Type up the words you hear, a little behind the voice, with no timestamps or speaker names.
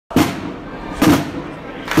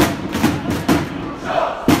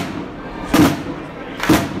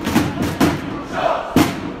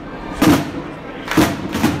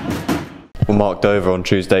marked over on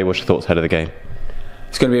Tuesday. What's your thoughts ahead of the game?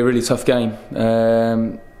 It's going to be a really tough game.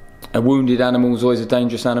 A wounded animal is always a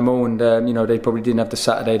dangerous animal, and they probably didn't have the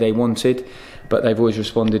Saturday they wanted, but they've always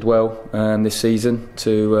responded well this season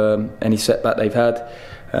to any setback they've had.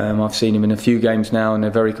 I've seen them in a few games now, and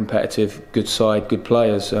they're very competitive, good side, good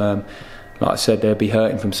players. Like I said, they'll be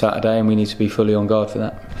hurting from Saturday, and we need to be fully on guard for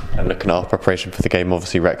that. And looking at our preparation for the game,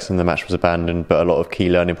 obviously Wrexham, the match was abandoned, but a lot of key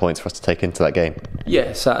learning points for us to take into that game.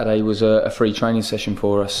 Yeah, Saturday was a free training session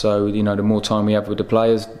for us, so the more time we have with the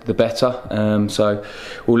players, the better. So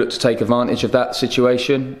we'll look to take advantage of that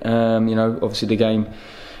situation. Obviously the game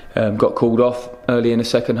got called off early in the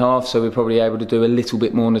second half, so we're probably able to do a little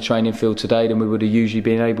bit more on the training field today than we would have usually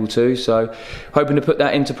been able to. So hoping to put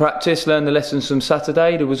that into practice, learn the lessons from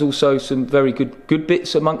Saturday. There was also some very good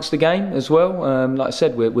bits amongst the game as well. Like I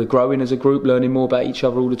said, we're growing as a group, learning more about each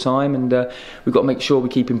other all the time, and we've got to make sure we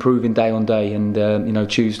keep improving day on day. And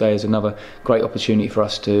Tuesday is another great opportunity for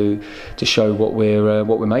us to show what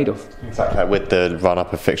we're made of. Exactly. With the run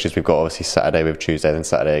up of fixtures, we've got obviously Saturday with Tuesday, then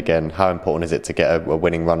Saturday again. How important is it to get a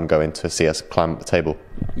winning run going to see us climb up the table?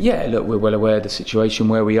 Yeah, look, we're well aware of the situation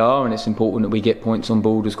where we are, and it's important that we get points on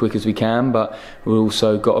board as quick as we can, but we've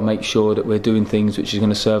also got to make sure that we're doing things which is going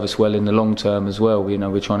to serve us well in the long term as well.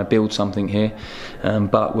 We're trying to build something here,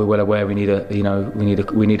 but we're well aware we need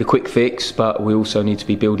a quick fix, but we also need to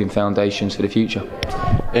be building foundations for the future.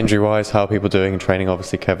 Injury wise, how are people doing in training?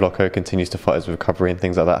 Obviously Kev Locko continues to fight his recovery and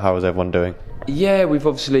things like that. How is everyone doing? Yeah, we've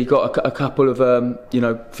obviously got a couple of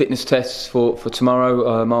fitness tests for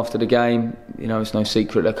tomorrow after the game. It's no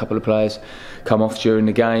secret that a couple of players come off during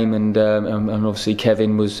the game, and obviously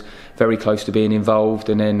Kevin was very close to being involved,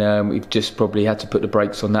 and then we've just probably had to put the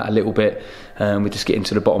brakes on that a little bit. We're just getting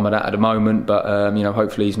to the bottom of that at the moment, but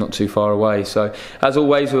hopefully he's not too far away. So as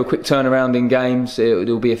always, with a quick turnaround in games,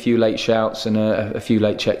 there'll be a few late shouts and a few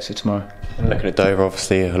late checks for tomorrow. And looking at Dover,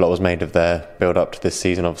 obviously a lot was made of their build up to this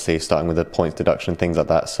season, obviously starting with the points deduction, things like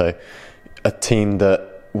that. So a team that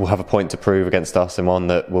will have a point to prove against us, and one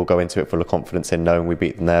that will go into it full of confidence in knowing we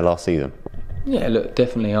beat them there last season. Yeah, look,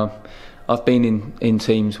 definitely. I've been in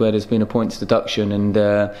teams where there's been a points deduction, and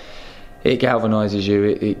it galvanises you.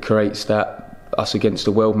 It creates that us against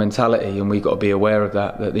the world mentality, and we've got to be aware of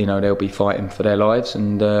that they'll be fighting for their lives,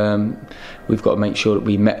 and we've got to make sure that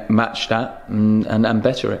we match that and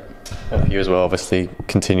better it. And for you as well, obviously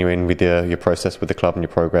continuing with your process with the club and your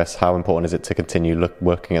progress, how important is it to continue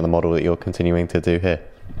working at the model that you're continuing to do here?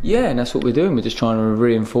 Yeah, and that's what we're doing. We're just trying to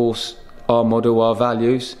reinforce our model, our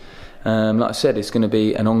values. Like I said, it's going to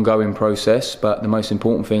be an ongoing process, but the most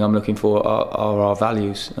important thing I'm looking for are our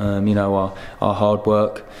values. Our hard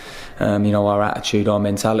work, our attitude, our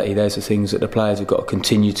mentality. There's the things that the players have got to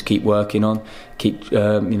continue to keep working on, keep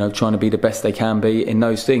trying to be the best they can be in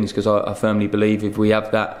those things, because I firmly believe if we have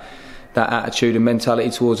that attitude and mentality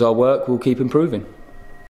towards our work, we'll keep improving.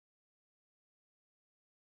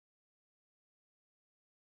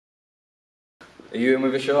 Are you in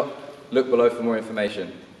with a shot? Look below for more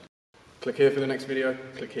information. Click here for the next video,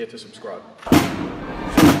 click here to subscribe.